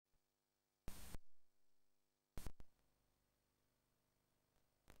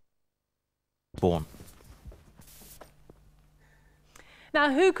born.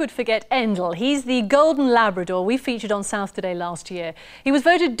 Now, who could forget Endal? He's the golden Labrador we featured on South Today last year. He was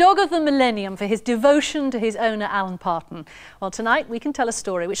voted Dog of the Millennium for his devotion to his owner, Alan Parton. Well, tonight we can tell a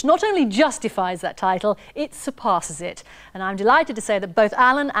story which not only justifies that title, it surpasses it. And I'm delighted to say that both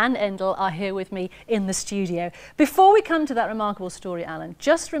Alan and Endal are here with me in the studio. Before we come to that remarkable story, Alan,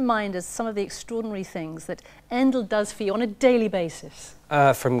 just remind us some of the extraordinary things that Endal does for you on a daily basis.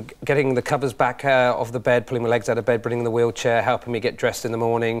 From getting the covers back off the bed, pulling my legs out of bed, bringing the wheelchair, helping me get dressed in the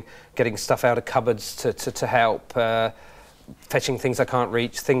morning, getting stuff out of cupboards to help, fetching things I can't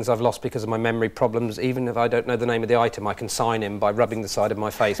reach, things I've lost because of my memory problems. Even if I don't know the name of the item, I can sign him by rubbing the side of my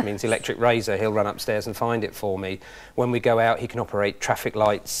face. It means electric razor. He'll run upstairs and find it for me. When we go out, he can operate traffic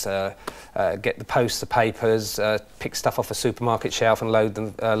lights, get the posts, the papers, pick stuff off a supermarket shelf and load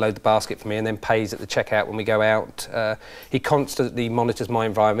the basket for me, and then pays at the checkout when we go out. He constantly monitors my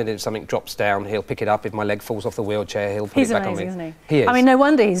environment. If something drops down, he'll pick it up. If my leg falls off the wheelchair, he'll put it back on me. He's amazing, isn't he? He is. I mean, no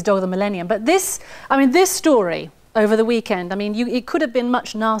wonder he's Dog of the Millennium. But this story over the weekend, I mean, it could have been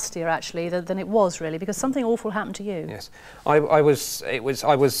much nastier actually than it was really, because something awful happened to you. Yes, I was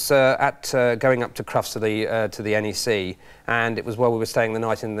going up to Crufts to the NEC, and it was while we were staying the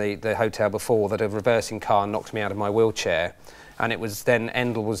night in the hotel before that a reversing car knocked me out of my wheelchair. And it was then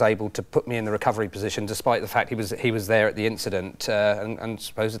Endal was able to put me in the recovery position, despite the fact he was there at the incident and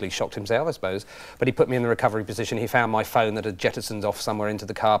supposedly shocked himself, I suppose. But he put me in the recovery position. He found my phone that had jettisoned off somewhere into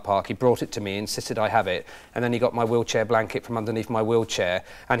the car park. He brought it to me, insisted I have it, and then he got my wheelchair blanket from underneath my wheelchair,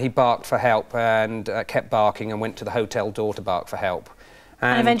 and he barked for help and kept barking and went to the hotel door to bark for help.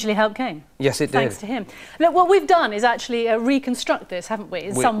 And eventually help came. Yes, it did. Thanks to him. Look, what we've done is actually reconstruct this, haven't we,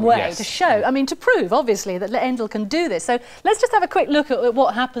 in some way, yes, to show, I mean, to prove, obviously, that Endal can do this. So let's just have a quick look at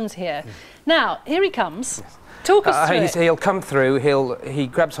what happens here. Now, here he comes. Talk us through it. He'll come through, he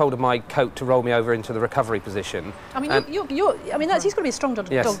grabs hold of my coat to roll me over into the recovery position. I mean, he's got to be a strong dog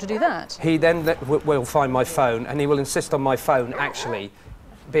to do that. He then will find my phone, and he will insist on my phone actually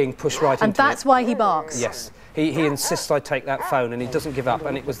being pushed right into it. And that's why he barks? Yes. He insists I take that phone, and he doesn't give up.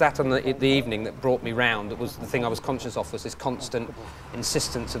 And it was that on the evening that brought me round. That was the thing I was conscious of, was this constant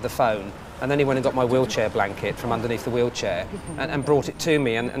insistence of the phone. And then he went and got my wheelchair blanket from underneath the wheelchair and brought it to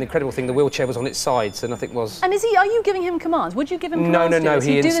me. And an incredible thing, the wheelchair was on its side, so nothing was... And are you giving him commands? Would you give him commands? No.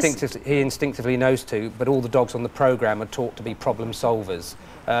 He instinctively knows to, but all the dogs on the programme are taught to be problem solvers.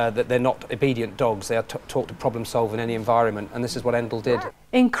 That they're not obedient dogs, they are taught to problem solve in any environment, and this is what Endal did.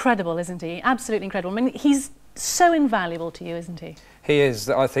 Incredible, isn't he? Absolutely incredible. I mean, he's so invaluable to you, isn't he? He is.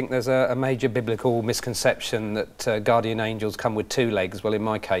 I think there's a major biblical misconception that guardian angels come with 2 legs. Well, in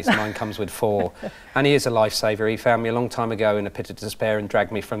my case, mine comes with 4. And he is a lifesaver. He found me a long time ago in a pit of despair and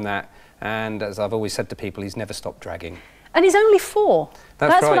dragged me from that. And as I've always said to people, he's never stopped dragging. And he's only 4.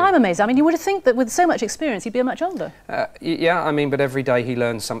 That's right. What I'm amazed. I mean, you would think that with so much experience, he'd be much older. Yeah, I mean, but every day he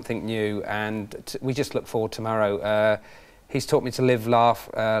learns something new, and we just look forward to tomorrow. He's taught me to live life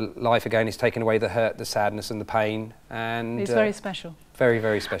again. He's taken away the hurt, the sadness and the pain. And he's very special. Very,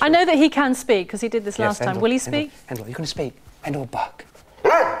 very special. I know that he can speak, because he did this last time. Will he speak? Endal, you're going to speak. Endal, bark.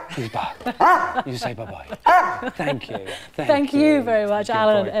 Please bark. You say bye-bye. Thank you. Thank you very much,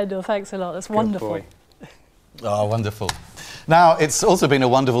 Alan and Endal. Thanks a lot. That's wonderful. Good boy. Oh, wonderful. Now, it's also been a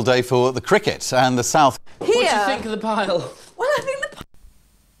wonderful day for the cricket and the South. What do you think of the pile? Well, I think